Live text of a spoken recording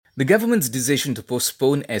The government's decision to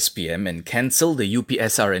postpone SPM and cancel the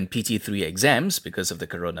UPSR and PT3 exams because of the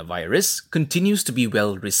coronavirus continues to be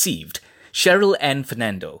well received. Cheryl Ann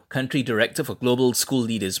Fernando, Country Director for Global School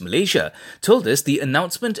Leaders Malaysia, told us the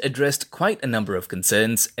announcement addressed quite a number of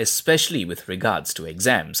concerns, especially with regards to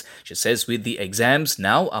exams. She says with the exams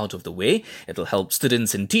now out of the way, it'll help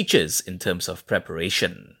students and teachers in terms of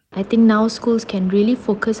preparation. I think now schools can really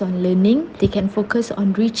focus on learning. They can focus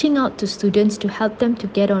on reaching out to students to help them to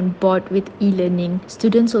get on board with e-learning.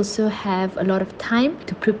 Students also have a lot of time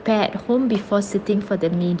to prepare at home before sitting for the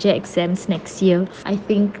major exams next year. I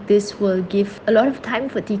think this will give a lot of time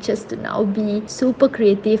for teachers to now be super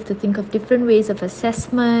creative, to think of different ways of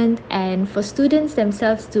assessment, and for students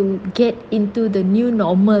themselves to get into the new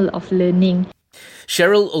normal of learning.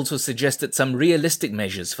 Cheryl also suggested some realistic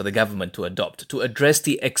measures for the government to adopt to address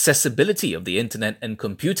the accessibility of the internet and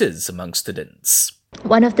computers among students.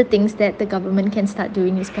 One of the things that the government can start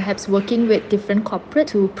doing is perhaps working with different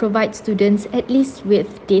corporates to provide students at least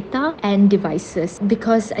with data and devices,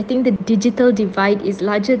 because I think the digital divide is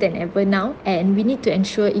larger than ever now, and we need to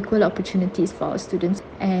ensure equal opportunities for our students.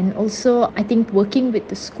 And also, I think working with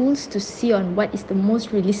the schools to see on what is the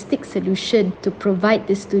most realistic solution to provide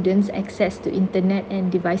the students access to internet and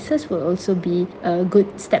devices will also be a good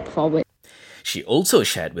step forward. She also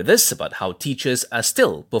shared with us about how teachers are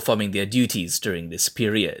still performing their duties during this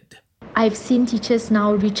period. I've seen teachers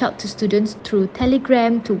now reach out to students through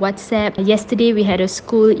Telegram, to WhatsApp. Yesterday, we had a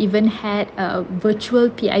school even had a virtual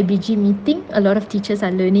PIBG meeting. A lot of teachers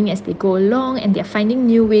are learning as they go along, and they're finding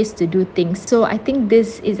new ways to do things. So I think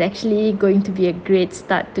this is actually going to be a great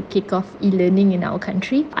start to kick off e-learning in our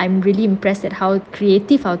country. I'm really impressed at how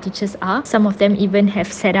creative our teachers are. Some of them even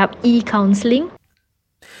have set up e-counseling.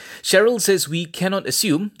 Cheryl says we cannot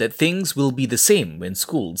assume that things will be the same when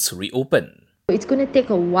schools reopen. It's going to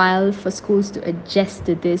take a while for schools to adjust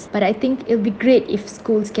to this, but I think it'll be great if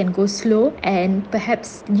schools can go slow and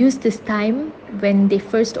perhaps use this time when they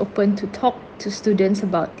first open to talk to students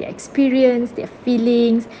about their experience, their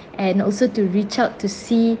feelings, and also to reach out to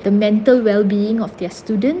see the mental well-being of their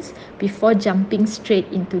students before jumping straight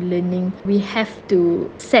into learning. We have to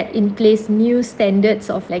set in place new standards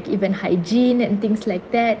of like even hygiene and things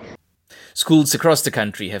like that. Schools across the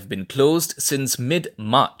country have been closed since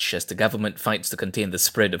mid-March as the government fights to contain the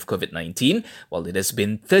spread of COVID-19, while it has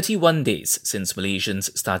been 31 days since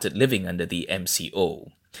Malaysians started living under the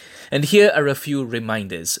MCO. And here are a few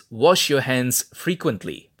reminders. Wash your hands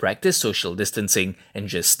frequently, practice social distancing, and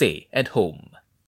just stay at home.